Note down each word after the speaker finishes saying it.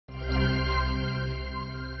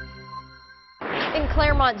In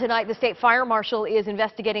Claremont tonight, the state fire marshal is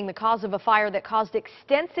investigating the cause of a fire that caused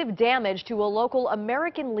extensive damage to a local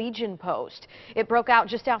American Legion post. It broke out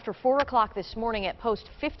just after 4 o'clock this morning at post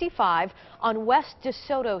 55 on West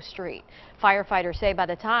DeSoto Street. Firefighters say by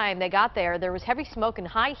the time they got there, there was heavy smoke and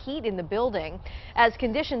high heat in the building. As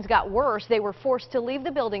conditions got worse, they were forced to leave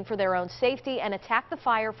the building for their own safety and attack the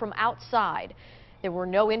fire from outside. There were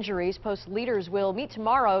no injuries. Post leaders will meet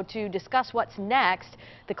tomorrow to discuss what's next.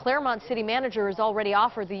 The Claremont city manager has already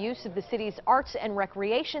offered the use of the city's Arts and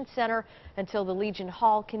Recreation Center until the Legion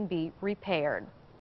Hall can be repaired.